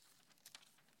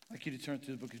I'd like you to turn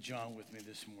to the book of John with me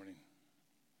this morning.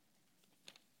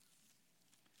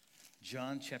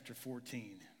 John chapter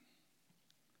 14.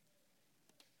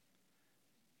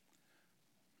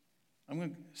 I'm going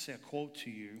to say a quote to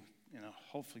you, and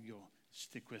hopefully you'll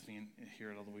stick with me and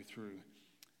hear it all the way through.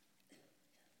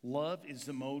 Love is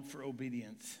the mode for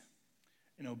obedience,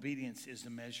 and obedience is the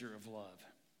measure of love.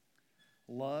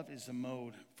 Love is the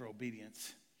mode for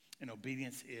obedience, and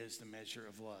obedience is the measure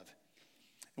of love.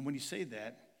 And when you say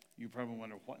that, you probably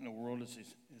wonder, what in the world does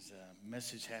a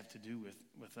message have to do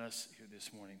with us here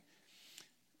this morning?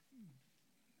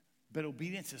 But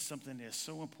obedience is something that's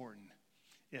so important.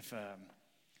 If I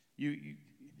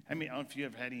mean, I don't know if you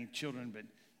ever had any children, but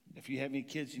if you have any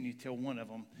kids and you tell one of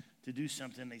them to do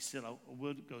something, they said, I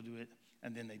will go do it,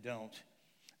 and then they don't.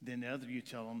 Then the other you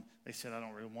tell them, they said, I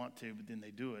don't really want to, but then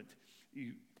they do it.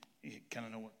 You kind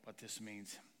of know what this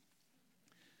means.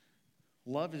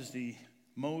 Love is the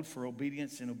mode for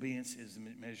obedience, and obedience is the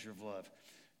measure of love.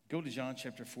 Go to John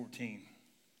chapter 14.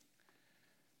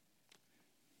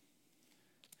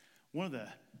 One of the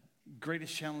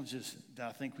greatest challenges that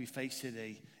I think we face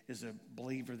today is a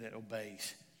believer that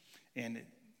obeys. And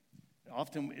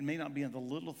often it may not be in the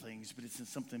little things, but it's in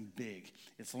something big.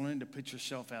 It's learning to put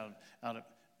yourself out of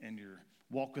and your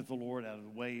walk with the Lord out of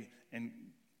the way and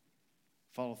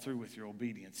follow through with your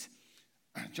obedience.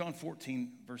 John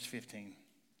 14, verse 15.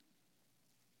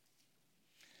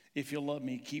 If you love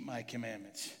me, keep my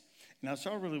commandments. And that's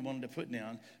all I really wanted to put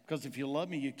down, because if you love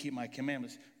me, you keep my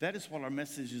commandments. That is what our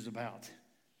message is about.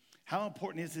 How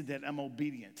important is it that I'm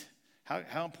obedient?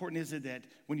 How important is it that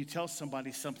when you tell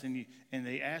somebody something and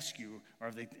they ask you,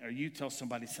 or you tell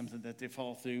somebody something, that they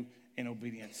follow through in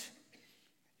obedience?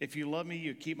 If you love me,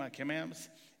 you keep my commandments.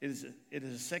 It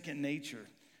is a second nature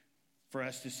for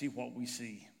us to see what we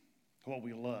see, what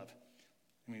we love.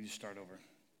 Let me just start over.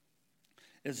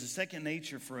 It's a second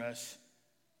nature for us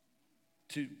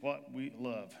to what we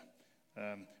love.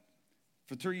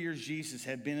 For 3 years, Jesus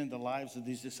had been in the lives of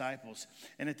these disciples.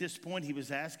 And at this point, he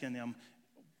was asking them,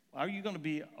 are you going to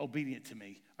be obedient to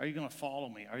me? Are you going to follow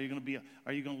me? Are you going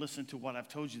to listen to what I've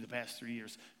told you the past 3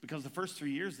 years? Because the first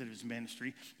 3 years of his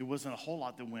ministry, there wasn't a whole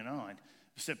lot that went on,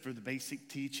 except for the basic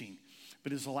teaching.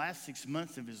 But it was the last 6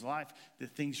 months of his life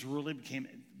that things really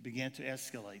began to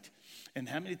escalate. And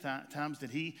how many times did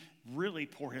he really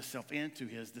pour himself into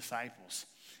his disciples?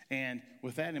 And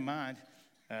with that in mind,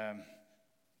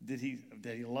 that he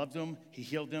loved them, he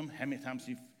healed them. How many times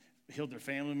he healed their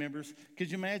family members?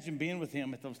 Could you imagine being with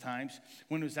him at those times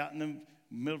when he was out in the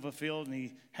middle of a field and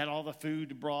he had all the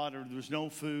food brought, or there was no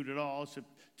food at all, except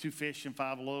 2 fish and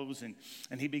 5 loaves, and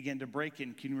he began to break it?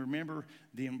 And can you remember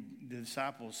the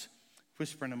disciples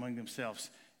whispering among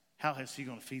themselves, how is he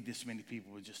going to feed this many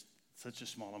people with just such a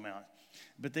small amount?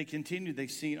 But they continued. They've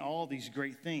seen all these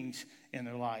great things in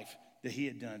their life that he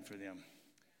had done for them.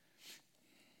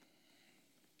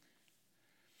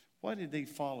 Why did they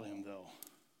follow him, though?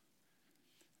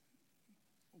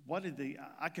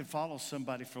 I could follow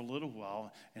somebody for a little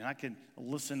while, and I could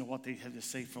listen to what they had to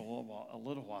say for a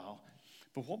little while.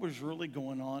 But what was really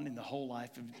going on in the whole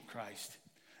life of Christ?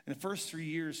 In the first 3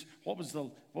 years, what was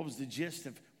the gist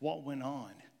of what went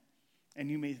on? And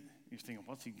you're thinking,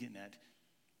 what's he getting at?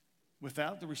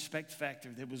 Without the respect factor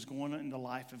that was going on in the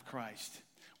life of Christ,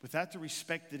 without the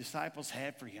respect the disciples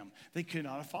had for him, they could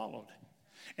not have followed.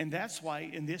 And that's why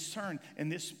in this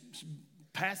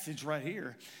passage right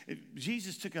here,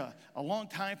 Jesus took a long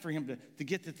time for him to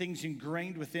get the things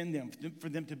ingrained within them, for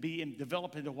them to be and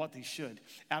develop into what they should.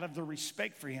 Out of the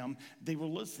respect for him, they were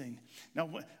listening. Now,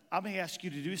 I may ask you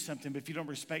to do something, but if you don't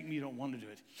respect me, you don't want to do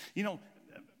it. You know,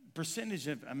 percentage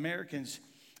of Americans,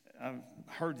 I've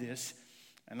heard this,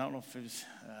 and I don't know if it was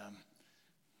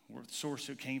where the source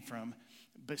it came from,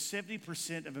 but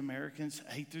 70% of Americans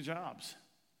hate their jobs.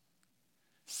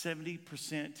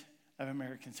 70% of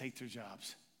Americans hate their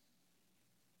jobs.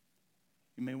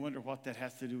 You may wonder what that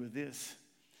has to do with this.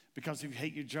 Because if you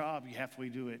hate your job, you halfway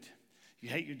do it. You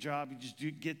hate your job, you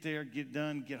just get there, get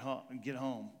done, get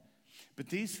home. But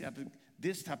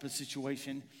this type of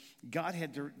situation,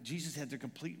 Jesus had their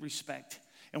complete respect.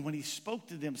 And when he spoke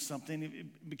to them something,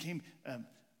 it became,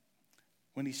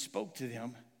 when he spoke to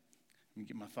them, let me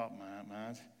get my thought in my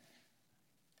mind.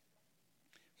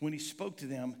 When he spoke to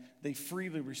them, they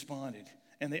freely responded.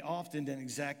 And they often did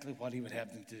exactly what he would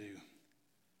have them to do.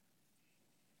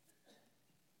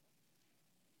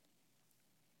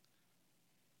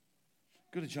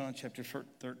 Go to John chapter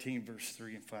 13, verse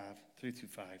 3 through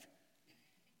 5.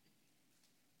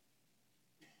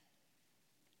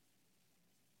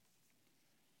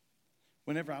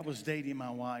 Whenever I was dating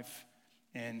my wife,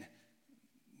 and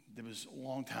it was a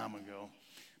long time ago,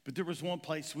 But there was one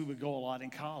place we would go a lot in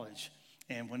college.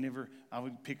 And whenever I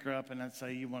would pick her up and I'd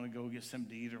say, you want to go get something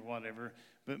to eat or whatever.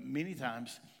 But many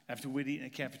times after we'd eat in the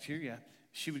cafeteria,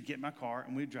 she would get in my car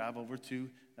and we'd drive over to,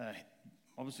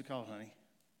 what was it called, honey?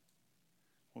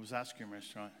 What was the ice cream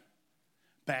restaurant?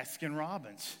 Baskin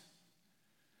Robbins.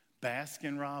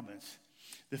 Baskin Robbins.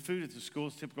 The food at the school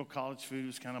is typical college food. It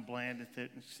was kind of bland,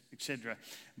 etc.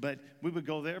 But we would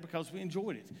go there because we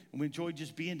enjoyed it. And we enjoyed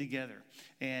just being together.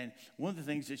 And one of the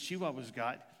things that she always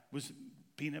got was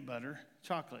peanut butter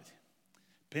chocolate.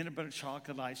 Peanut butter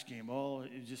chocolate ice cream. Oh,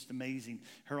 it was just amazing.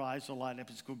 Her eyes would light up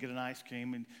at school, get an ice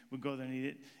cream, and we'd go there and eat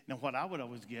it. Now, what I would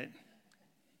always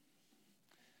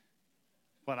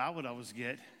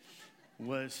get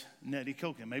was Nutty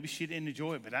Coconut. Maybe she didn't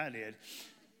enjoy it, but I did.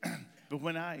 But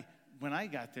when I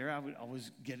got there, I would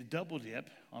always get a double dip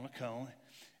on a cone,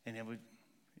 and it would.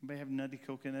 Anybody have Nutty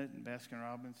Coconut and Baskin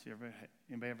Robbins?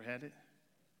 Anybody ever had it?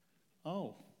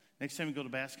 Oh, next time we go to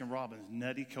Baskin Robbins,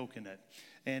 Nutty Coconut,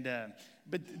 and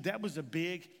but that was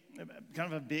kind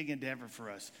of a big endeavor for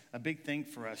us, a big thing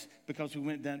for us because we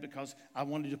went down because I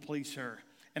wanted to please her,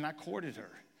 and I courted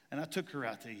her, and I took her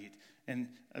out to eat. And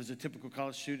as a typical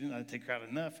college student, I didn't take her out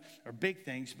enough, or big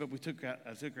things, but I took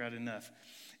her out enough.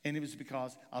 And it was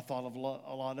because I thought of a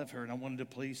lot of her, and I wanted to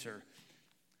please her.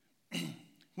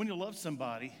 When you love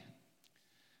somebody,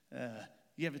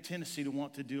 you have a tendency to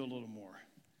want to do a little more.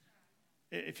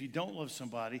 If you don't love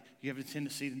somebody, you have a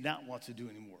tendency to not want to do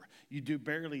anymore. You do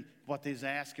barely what is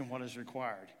asked and what is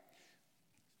required.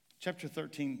 Chapter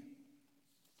 13,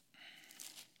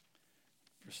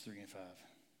 verse 3 and 5.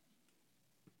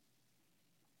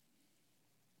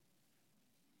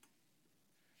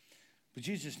 But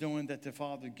Jesus, knowing that the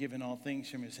Father had given all things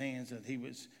from his hands, that he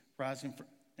was rising from,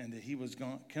 and that he was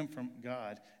going to come from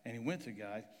God, and he went to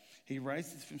God, he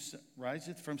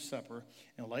riseth from supper,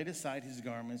 and laid aside his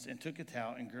garments, and took a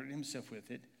towel, and girded himself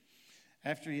with it.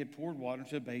 After he had poured water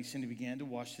into a basin, he began to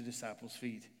wash the disciples'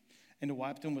 feet, and to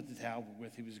wipe them with the towel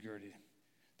wherewith he was girded.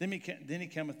 Then he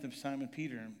cometh to Simon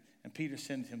Peter, and Peter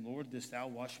said unto him, Lord, dost thou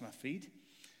wash my feet?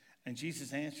 And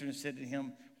Jesus answered and said to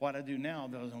him, What I do now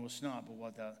thou knowest not, but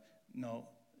what thou know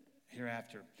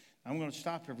hereafter. I'm going to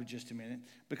stop here for just a minute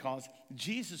because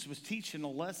Jesus was teaching a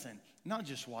lesson, not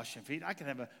just washing feet. I could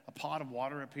have a pot of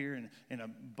water up here and a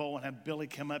bowl and have Billy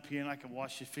come up here and I could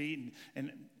wash his feet.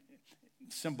 And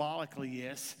symbolically,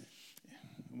 yes,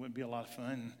 it wouldn't be a lot of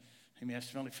fun. He may have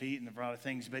smelly feet and a variety of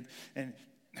things,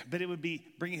 but it would be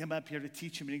bringing him up here to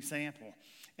teach him an example.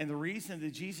 And the reason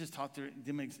that Jesus taught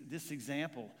them this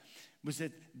example was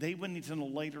that they wouldn't need to know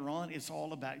later on it's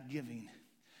all about giving.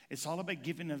 It's all about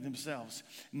giving of themselves.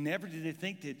 Never did they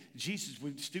think that Jesus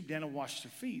would stoop down and wash their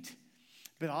feet.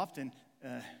 But often,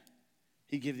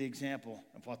 he gave the example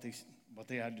of what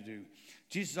they had to do.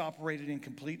 Jesus operated in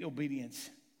complete obedience.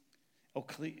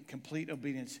 Complete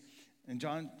obedience. In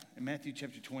Matthew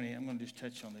chapter 20, I'm going to just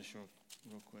touch on this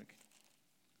real quick.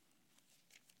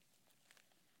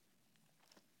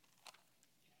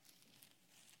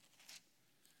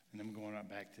 And I'm going right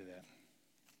back to that.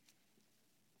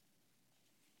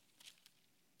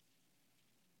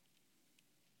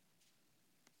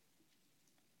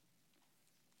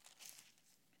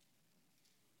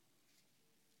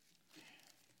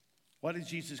 Why did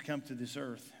Jesus come to this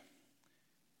earth?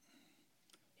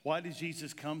 Why did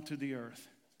Jesus come to the earth?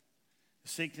 To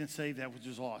seek and save that which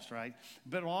is lost, right?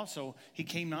 But also, he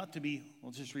came not to be,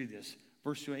 let's just read this.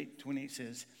 Verse 28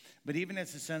 says, But even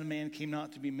as the Son of Man came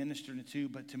not to be ministered unto,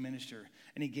 but to minister,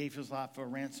 and he gave his life for a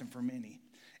ransom for many.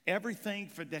 Everything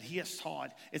that he has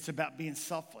taught, it's about being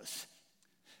selfless.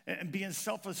 And being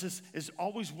selfless is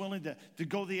always willing to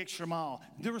go the extra mile.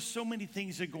 There are so many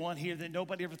things that go on here that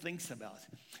nobody ever thinks about.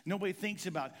 Nobody thinks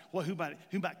about, well, who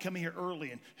might come in here early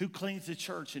and who cleans the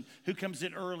church and who comes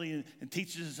in early and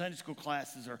teaches the Sunday school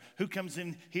classes, or who comes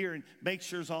in here and makes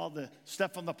sure all the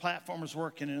stuff on the platform is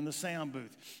working and in the sound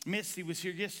booth. Misty was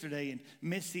here yesterday, and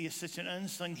Misty is such an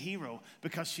unsung hero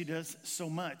because she does so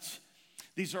much.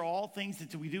 These are all things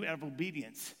that we do out of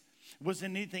obedience.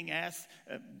 Wasn't anything asked?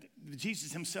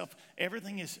 Jesus himself,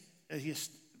 everything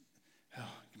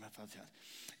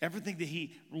everything that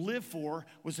he lived for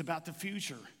was about the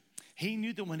future. He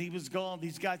knew that when he was gone,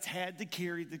 these guys had to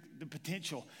carry the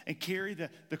potential and carry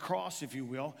the cross, if you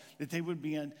will, that they would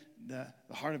be in the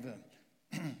heart of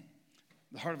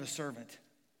a servant.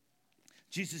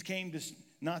 Jesus came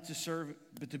not to serve,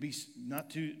 but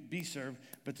not to be served,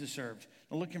 but to serve.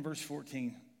 Now look in verse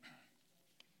 14.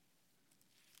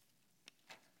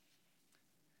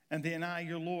 And then I,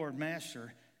 your Lord,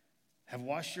 Master, have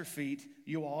washed your feet.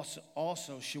 You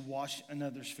also should wash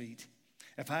another's feet.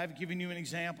 If I have given you an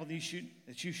example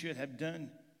that you should have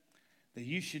done that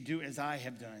you should do as I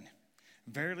have done.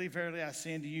 Verily, verily, I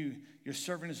say unto you, your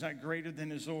servant is not greater than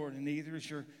his Lord, and neither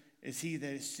is he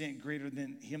that is sent greater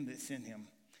than him that sent him.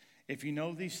 If you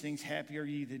know these things, happy are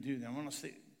ye that do them. I want to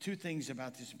say two things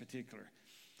about this in particular.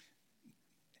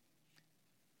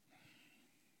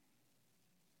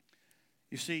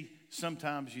 You see,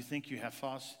 sometimes you think you have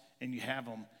thoughts, and you have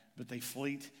them, but they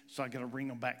fleet, so I got to bring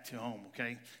them back to home,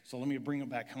 okay? So let me bring them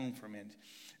back home for a minute.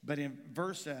 But in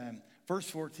verse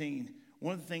 14,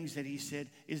 one of the things that he said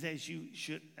is that you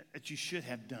should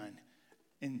have done.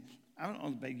 And I don't know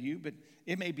about you, but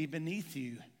it may be beneath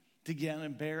you to get out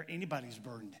and bear anybody's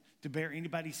burden, to bear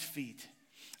anybody's feet.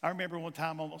 I remember one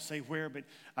time, I won't say where, but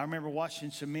I remember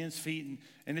washing some men's feet,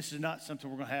 and this is not something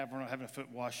we're going to have. We're not having a foot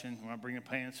washing. We're not bringing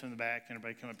pants from the back, and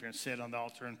everybody come up here and sit on the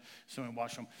altar, and someone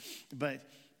wash them. But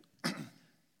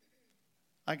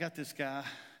I got this guy,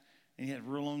 and he had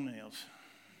real long nails.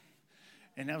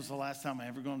 And that was the last time I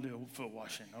ever going to do a foot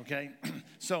washing, okay?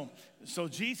 So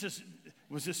Jesus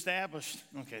was established.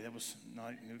 Okay, that was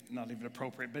not even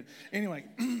appropriate. But anyway,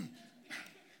 let me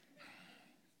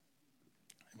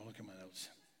look at my notes.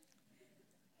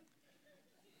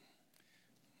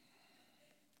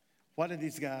 Why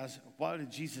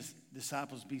did Jesus'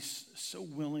 disciples be so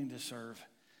willing to serve?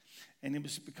 And it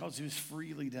was because it was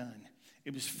freely done.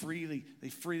 It was they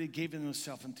freely gave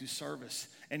themselves into service.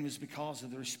 And it was because of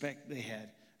the respect they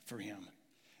had for him.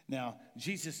 Now,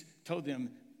 Jesus told them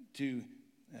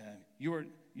you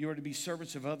are to be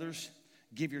servants of others.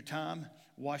 Give your time.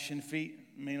 Washing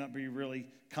feet may not be really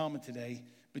common today,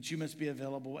 but you must be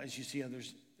available as you see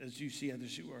others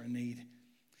who are in need.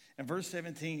 And verse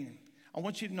 17, I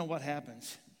want you to know what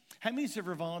happens. How many has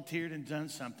ever volunteered and done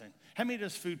something? How many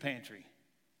does food pantry?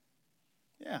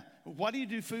 Yeah. Why do you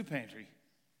do food pantry?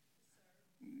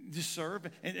 Just serve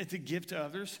and to give to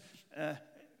others.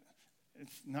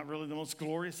 It's not really the most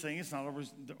glorious thing. It's not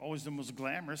always the most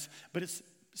glamorous, but it's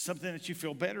something that you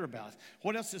feel better about.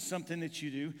 What else is something that you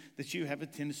do that you have a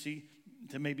tendency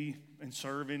to maybe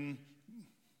serve in?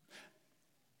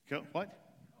 What?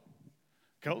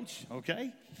 Coach,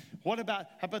 okay. How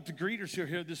about the greeters who are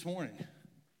here this morning?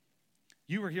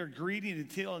 You are here greeting and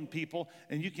telling people,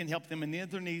 and you can help them in the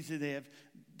other needs that they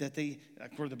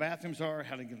have, where the bathrooms are,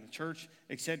 how to get to church,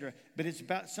 etc. But it's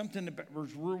about something that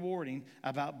was rewarding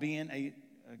about being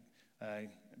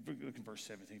look in verse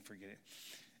 17, forget it.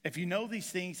 If you know these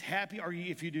things, happy are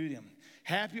you if you do them.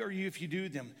 Happy are you if you do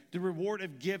them. The reward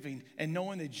of giving and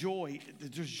knowing that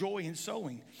there's joy in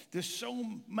sowing. There's so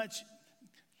much.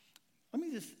 How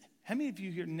many of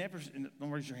you here never,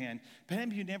 don't raise your hand, but how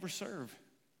many of you never serve?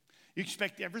 You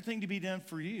expect everything to be done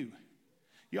for you.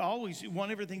 You always want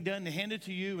everything done to hand it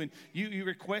to you, and you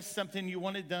request something you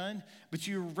want it done, but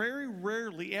you very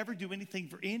rarely ever do anything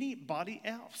for anybody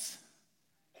else.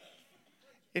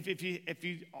 If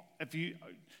you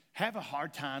have a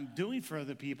hard time doing for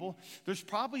other people, there's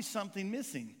probably something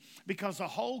missing, because the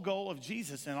whole goal of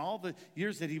Jesus and all the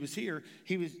years that he was here,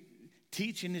 he was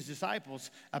teaching his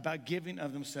disciples about giving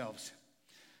of themselves.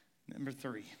 Number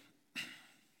 3.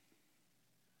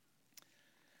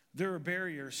 There are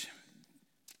barriers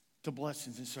to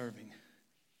blessings in serving.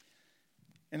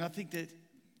 And I think that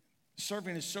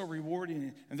serving is so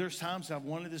rewarding. And there's times I've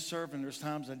wanted to serve, and there's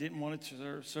times I didn't want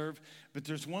to serve. But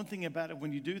there's one thing about it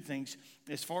when you do things,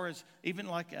 as far as even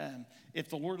like if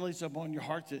the Lord lays up on your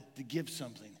heart to give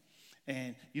something.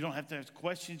 And you don't have to ask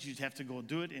questions. You just have to go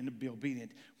do it and be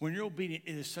obedient. When you're obedient,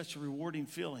 it is such a rewarding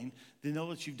feeling to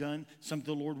know that you've done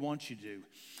something the Lord wants you to do.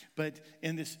 But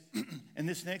in this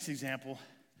next example,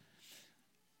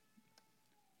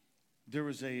 there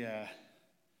was a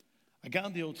guy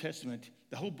in the Old Testament.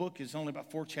 The whole book is only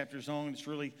about 4 chapters long. It's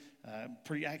really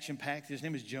pretty action-packed. His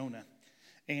name is Jonah.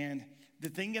 And the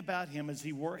thing about him is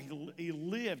he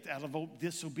lived out of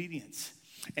disobedience.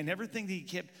 And everything that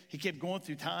he kept going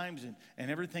through times and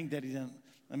everything that he done.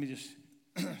 Let me just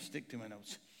stick to my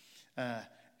notes.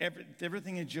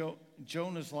 Everything in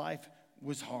Jonah's life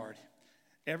was hard.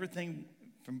 Everything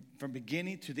from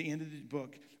beginning to the end of the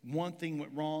book, one thing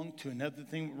went wrong to another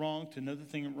thing went wrong to another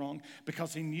thing went wrong,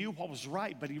 because he knew what was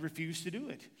right, but he refused to do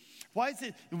it. Why is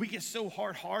it that we get so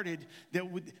hard-hearted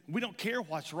that we don't care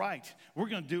what's right? We're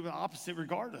going to do the opposite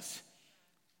regardless.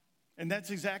 And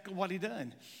that's exactly what he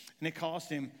done. And it cost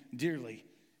him dearly.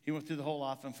 He went through the whole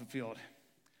life unfulfilled.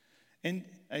 And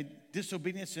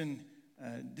disobedience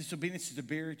is a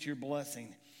barrier to your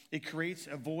blessing. It creates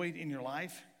a void in your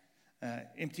life,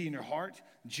 empty in your heart.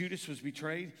 Judas was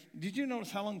betrayed. Did you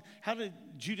notice how did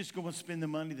Judas go and spend the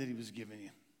money that he was giving you?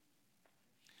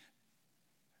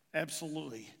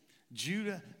 Absolutely.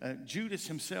 Judas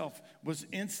himself was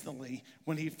instantly,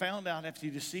 when he found out after he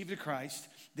deceived Christ,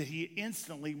 that he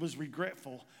instantly was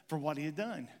regretful for what he had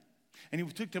done. And he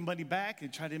took the money back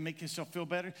and tried to make himself feel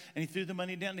better, and he threw the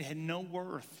money down. It had no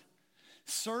worth.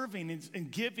 Serving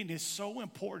and giving is so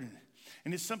important.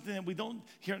 And it's something that we don't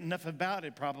hear enough about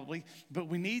it probably, but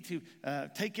we need to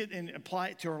take it and apply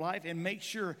it to our life and make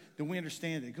sure that we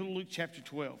understand it. Go to Luke chapter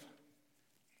 12.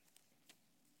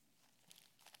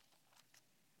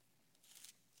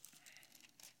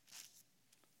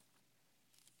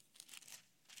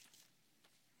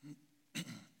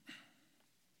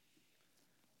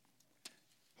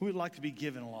 Who would like to be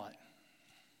given a lot?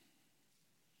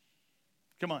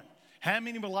 Come on. How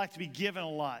many would like to be given a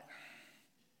lot?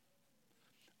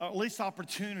 Or at least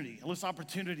opportunity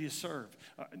to serve.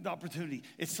 The opportunity.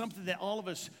 It's something that all of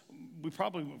us, we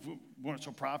probably weren't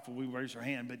so prideful we raise our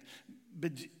hand,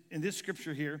 but in this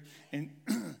scripture here, in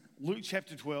Luke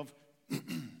chapter 12,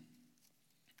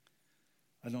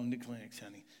 I don't need clinics,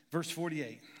 honey. Verse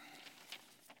 48.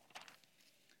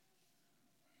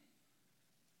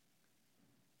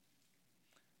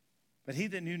 But he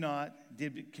that knew not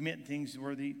did commit things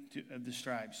worthy of the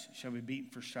stripes shall be beaten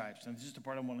for stripes. Now, this is the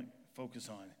part I want to focus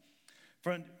on.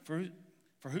 For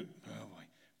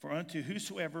unto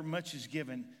whosoever much is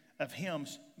given, of him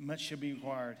much shall be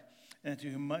required. And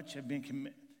unto whom much have been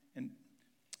and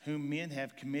whom men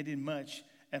have committed much,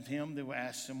 of him they will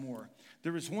ask some more.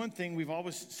 There is one thing we've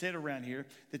always said around here,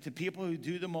 that the people who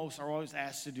do the most are always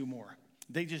asked to do more.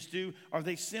 They just do, or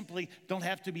they simply don't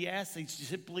have to be asked. They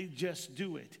simply just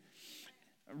do it.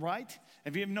 Right?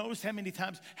 Have you ever noticed how many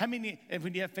times, when you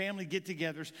have family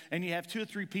get-togethers and you have 2 or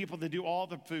 3 people that do all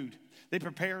the food, they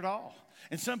prepare it all.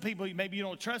 And some people, maybe you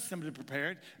don't trust them to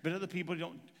prepare it, but other people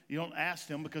you don't ask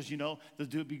them because you know they'll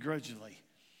do it begrudgingly.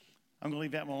 I'm going to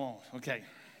leave that one alone. Okay.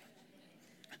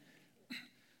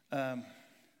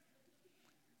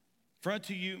 For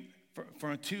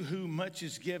unto whom much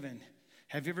is given.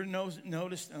 Have you ever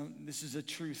noticed, this is a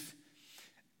truth,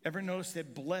 ever noticed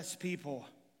that blessed people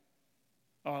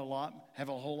have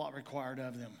a whole lot required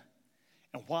of them?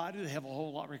 And why do they have a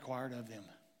whole lot required of them?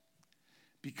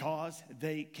 Because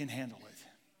they can handle it.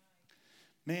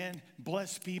 Man,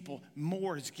 blessed people,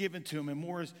 more is given to them, and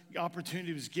more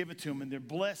opportunity is given to them, and they're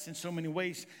blessed in so many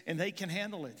ways, and they can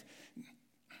handle it.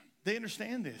 They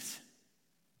understand this.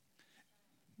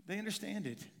 They understand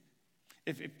it.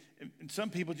 If some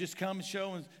people just come and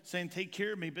show and saying, take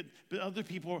care of me, but other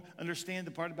people understand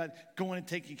the part about going and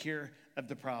taking care of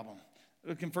the problem.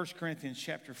 Look in 1 Corinthians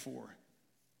chapter 4.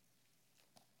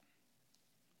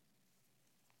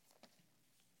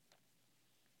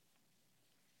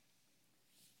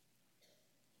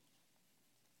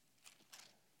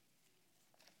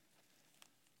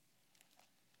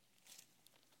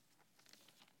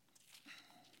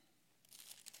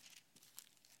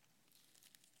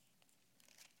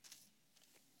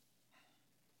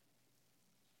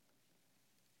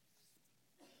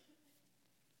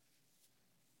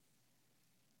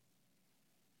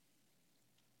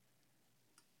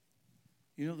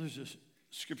 You know, there's a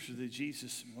scripture that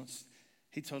Jesus once,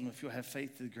 he told them, if you'll have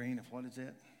faith to the grain of, what is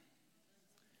that?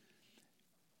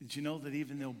 Did you know that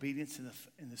even the obedience in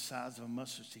the size of a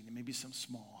mustard seed, it may be something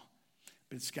small,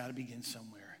 but it's got to begin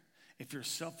somewhere. If you're a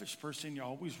selfish person, you're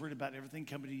always worried about everything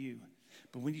coming to you.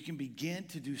 But when you can begin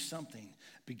to do something,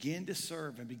 begin to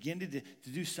serve and begin to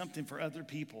do something for other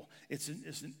people, it's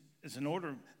an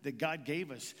order that God gave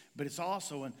us, but it's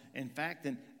also, in fact,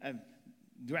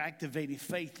 you're activating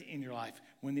faith in your life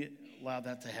when you allow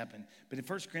that to happen. But in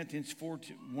 1 Corinthians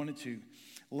 4:1-2,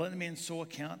 let a man so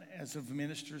account as of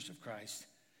ministers of Christ,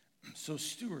 so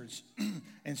stewards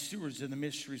and stewards of the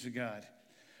mysteries of God.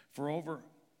 For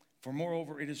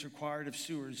moreover, it is required of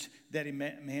stewards that a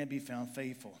man be found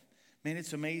faithful. Man,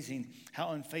 it's amazing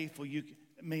how unfaithful you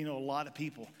may know a lot of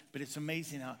people, but it's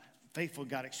amazing how faithful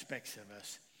God expects of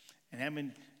us. And how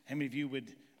many of you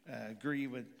would agree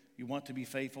with, you want to be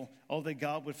faithful? Oh, that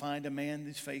God would find a man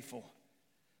who's faithful.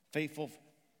 Faithful.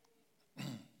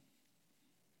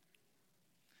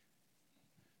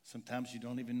 Sometimes you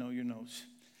don't even know your notes.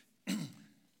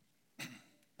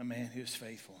 A man who's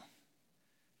faithful.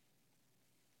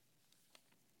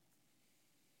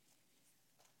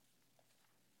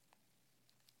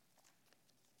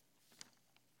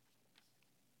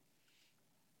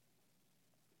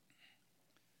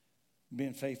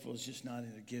 Being faithful is just not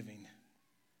in the giving.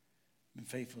 Being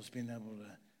faithful is being able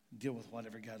to deal with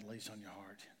whatever God lays on your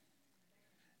heart.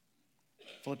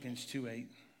 Philippians 2:8.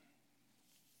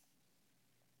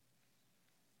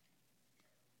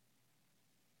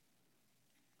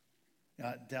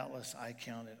 Doubtless I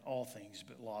counted all things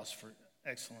but loss for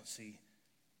excellency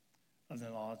of the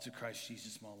knowledge of Christ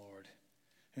Jesus my Lord,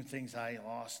 whom things I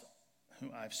lost,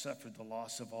 whom I've suffered the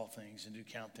loss of all things, and do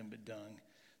count them but dung,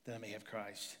 that I may have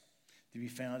Christ, to be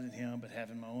found in him, but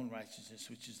having my own righteousness,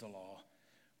 which is the law,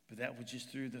 but that which is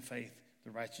through the faith,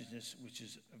 the righteousness which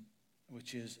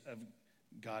is of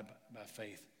God by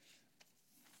faith.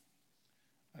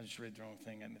 I just read the wrong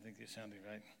thing. I didn't think it sounded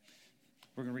right.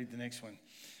 We're going to read the next one.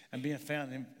 And being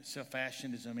found himself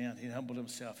fashioned as a man, he humbled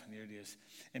himself, and here it is,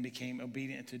 and became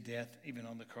obedient to death, even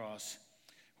on the cross.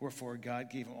 Wherefore God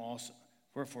gave him also,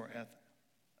 wherefore hath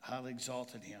highly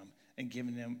exalted him, and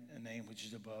given him a name which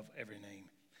is above every name.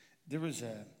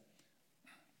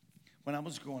 When I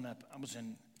was growing up, I was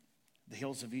in the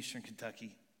hills of eastern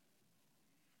Kentucky.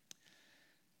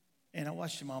 And I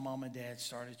watched my mom and dad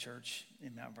start a church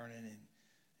in Mount Vernon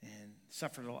and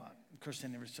suffered a lot. Of course, they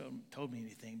never told me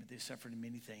anything, but they suffered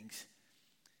many things.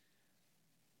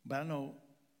 But I know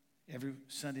every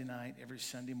Sunday night, every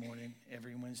Sunday morning,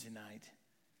 every Wednesday night,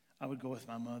 I would go with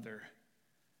my mother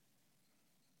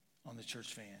on the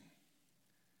church van.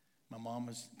 My mom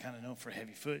was kind of known for a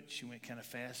heavy foot. She went kind of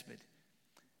fast, but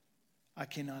I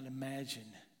cannot imagine,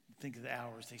 think of the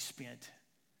hours they spent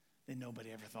that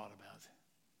nobody ever thought about.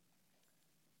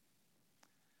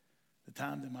 The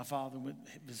time that my father went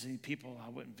visiting people I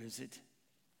wouldn't visit.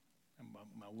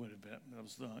 I would have, but I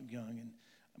was young,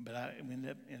 but I ended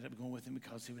up going with him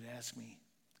because he would ask me.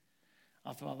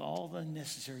 I thought all the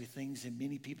necessary things in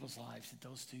many people's lives that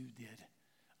those two did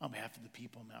on behalf of the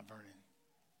people of Mount Vernon.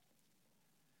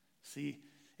 See,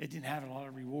 it didn't have a lot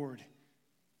of reward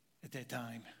at that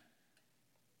time.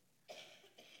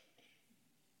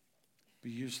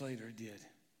 But years later, it did.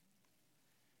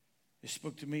 It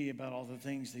spoke to me about all the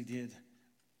things they did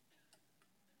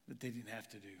that they didn't have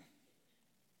to do.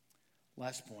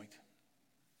 Last point.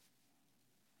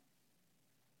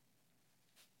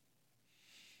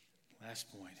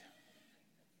 Last point.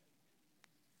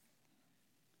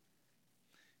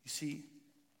 You see,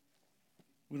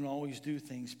 we don't always do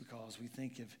things because we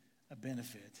think of a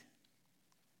benefit.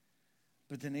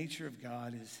 But the nature of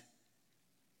God is,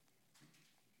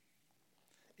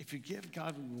 if you give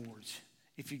God rewards,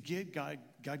 if you give God,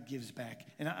 God gives back.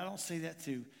 And I don't say that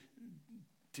to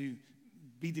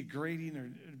be degrading or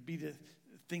be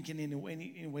thinking in a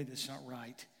way that's not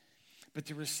right. But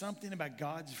there is something about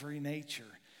God's very nature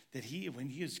that when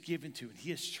he is given to and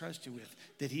he is trusted with,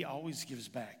 that he always gives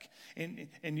back. And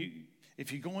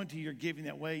if you go into your giving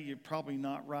that way, you're probably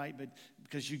not right, but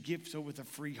because you give so with a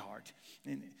free heart.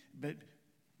 But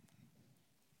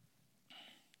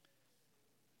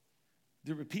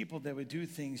there were people that would do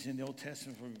things in the Old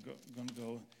Testament. We're going to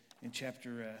go in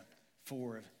chapter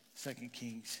 4 of 2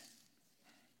 Kings.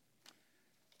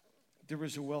 There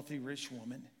was a wealthy, rich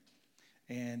woman,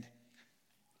 and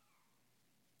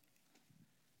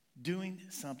doing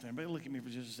something. Everybody look at me for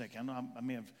just a second. I know I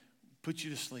may have put you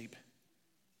to sleep.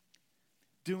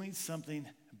 Doing something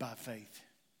by faith.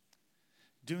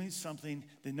 Doing something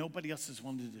that nobody else has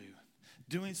wanted to do.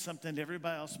 Doing something that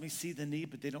everybody else may see the need,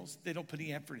 but they don't put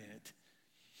any effort in it.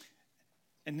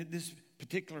 And in this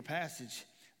particular passage,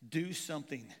 do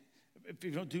something. If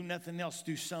you don't do nothing else,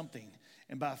 do something.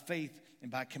 And by faith,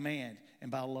 and by command,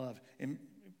 and by love. In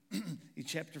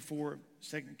chapter 4,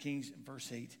 2 Kings,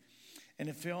 verse 8. And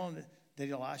it fell on the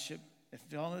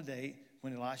day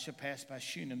when Elisha passed by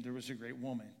Shunem, there was a great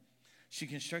woman. She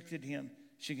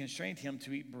constrained him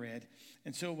to eat bread.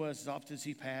 And so it was, as often as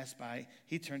he passed by,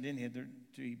 he turned in hither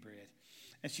to eat bread.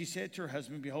 And she said to her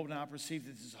husband, Behold, now I perceive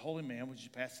that this is a holy man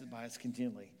which passes by us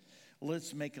continually.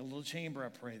 Let's make a little chamber, I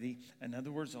pray thee. In other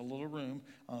words, a little room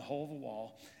on the whole of the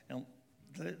wall. And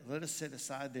let us set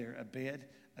aside there a bed,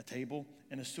 a table,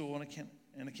 and a stool,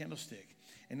 and a candlestick.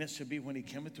 And this shall be when he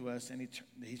cometh to us, and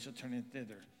he shall turn in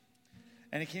thither.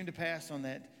 And it came to pass on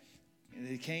that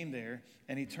he came there,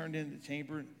 and he turned in the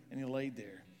chamber, and he laid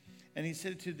there. And he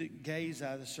said to the Gehazi,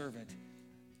 the servant,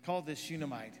 Call this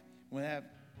Shunammite. When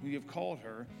you have called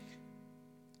her,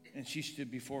 and she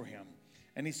stood before him.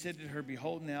 And he said to her,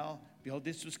 Behold,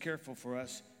 this was careful for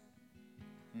us.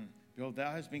 Behold,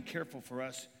 thou hast been careful for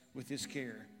us with this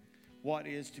care. What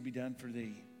is to be done for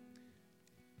thee?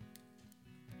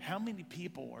 How many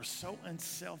people are so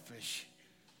unselfish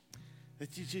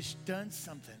that you've just done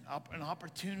something, an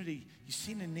opportunity, you've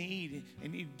seen a need,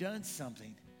 and you've done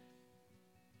something?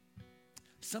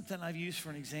 Something I've used for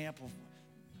an example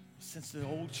since the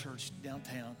old church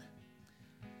downtown.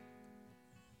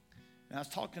 And I was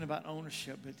talking about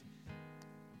ownership, but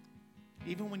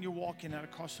even when you're walking out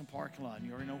across some parking lot,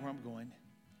 you already know where I'm going,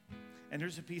 and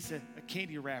there's a piece of a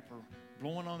candy wrapper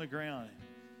blowing on the ground,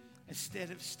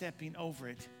 instead of stepping over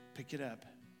it, pick it up,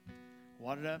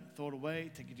 wad it up, throw it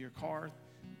away, take it to your car,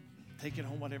 take it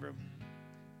home, whatever.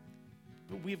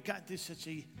 But we've got this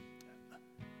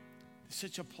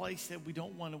such a place that we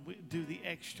don't want to do the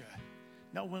extra.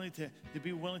 Not willing to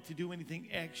be willing to do anything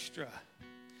extra.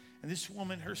 And this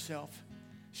woman herself,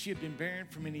 she had been barren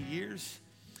for many years.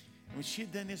 And when she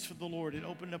had done this for the Lord, it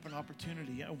opened up an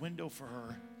opportunity, a window for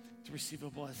her to receive a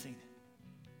blessing.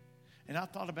 And I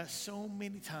thought about so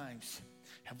many times,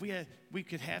 we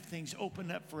could have things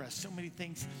open up for us. So many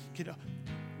things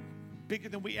bigger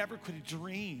than we ever could have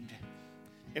dreamed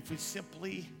if we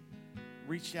simply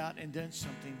reached out and done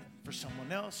something for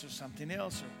someone else or something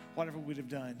else or whatever we'd have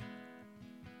done.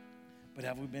 But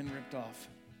have we been ripped off?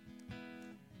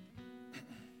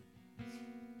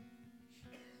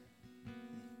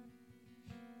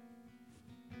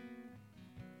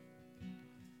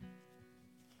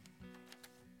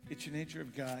 It's your nature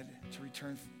of God to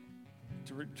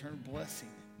return blessing.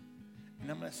 And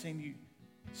I'm not saying you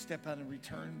step out and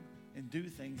return and do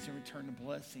things and return a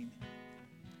blessing.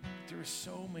 There are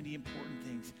so many important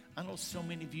things. I know so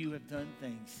many of you have done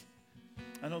things.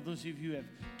 I know those of you have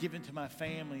given to my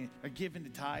family, or given to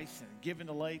Tyson, given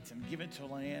to Layton, given to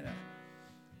Atlanta.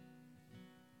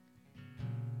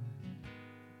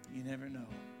 You never know.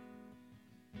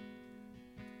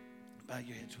 Bow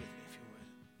your heads with me if you would.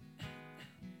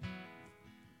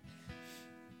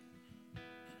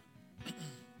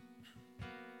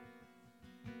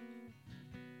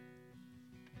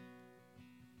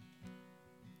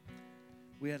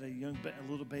 We had a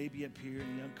little baby up here,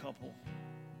 a young couple.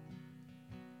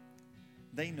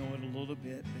 They know it a little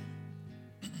bit,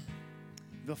 but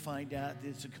they'll find out that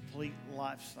it's a complete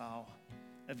lifestyle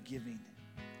of giving.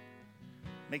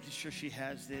 Making sure she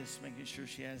has this, making sure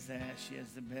she has that, she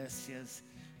has the best, she has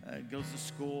goes to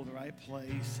school, the right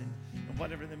place, and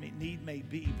whatever the need may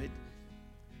be. But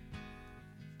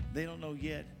they don't know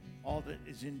yet all that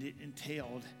is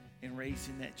entailed in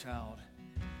raising that child.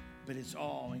 But it's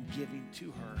all in giving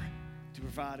to her to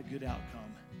provide a good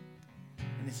outcome.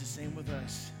 And it's the same with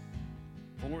us.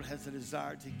 The Lord has a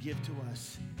desire to give to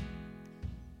us.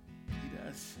 He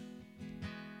does.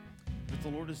 But the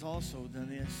Lord has also done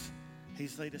this.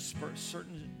 He's laid a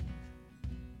certain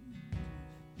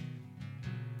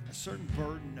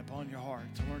burden upon your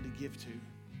heart to learn to give to.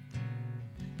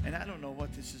 And I don't know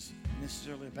what this is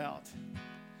necessarily about.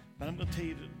 But I'm going to tell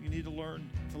you that you need to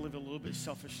learn to live a little bit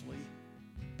selfishly.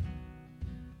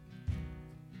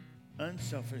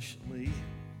 Unselfishly,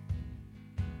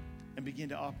 and begin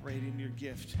to operate in your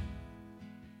gift.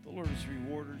 The Lord is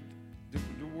rewarded. The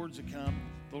rewards will come.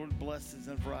 The Lord blesses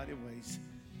in a variety of ways.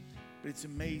 But it's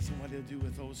amazing what He'll do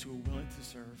with those who are willing to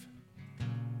serve.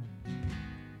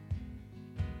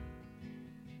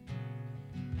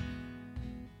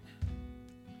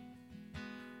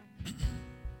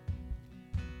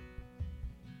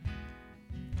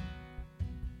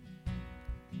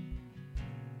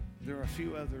 There are a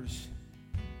few others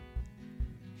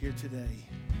here today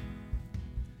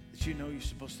that you know you're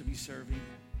supposed to be serving.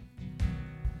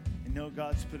 And know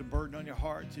God's put a burden on your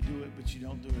heart to do it, but you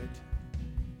don't do it.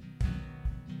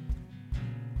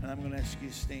 And I'm going to ask you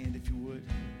to stand if you would.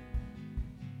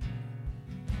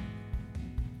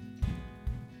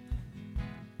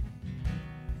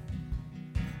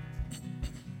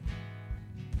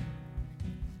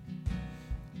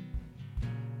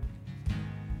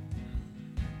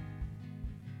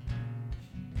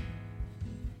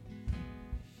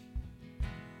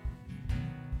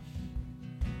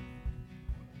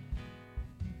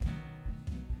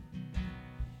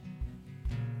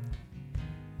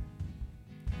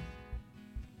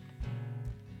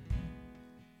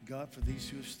 God, for these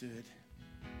who have stood,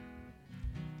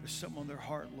 there's something on their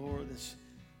heart, Lord,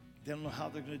 they don't know how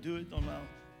they're going to do it, don't know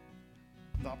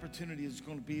the opportunity is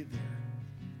going to be there.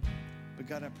 But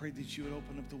God, I pray that you would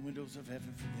open up the windows of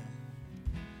heaven for them.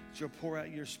 That you'll pour out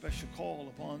your special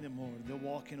call upon them, Lord. They'll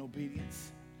walk in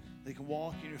obedience. They can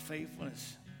walk in your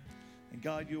faithfulness. And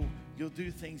God, you'll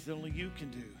do things that only you can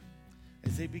do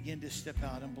as they begin to step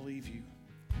out and believe you.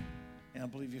 And I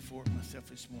believe you for it myself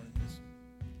this morning.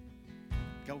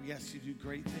 God, we ask you to do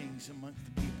great things amongst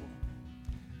the people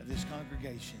of this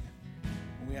congregation.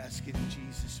 And we ask it in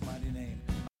Jesus' mighty name.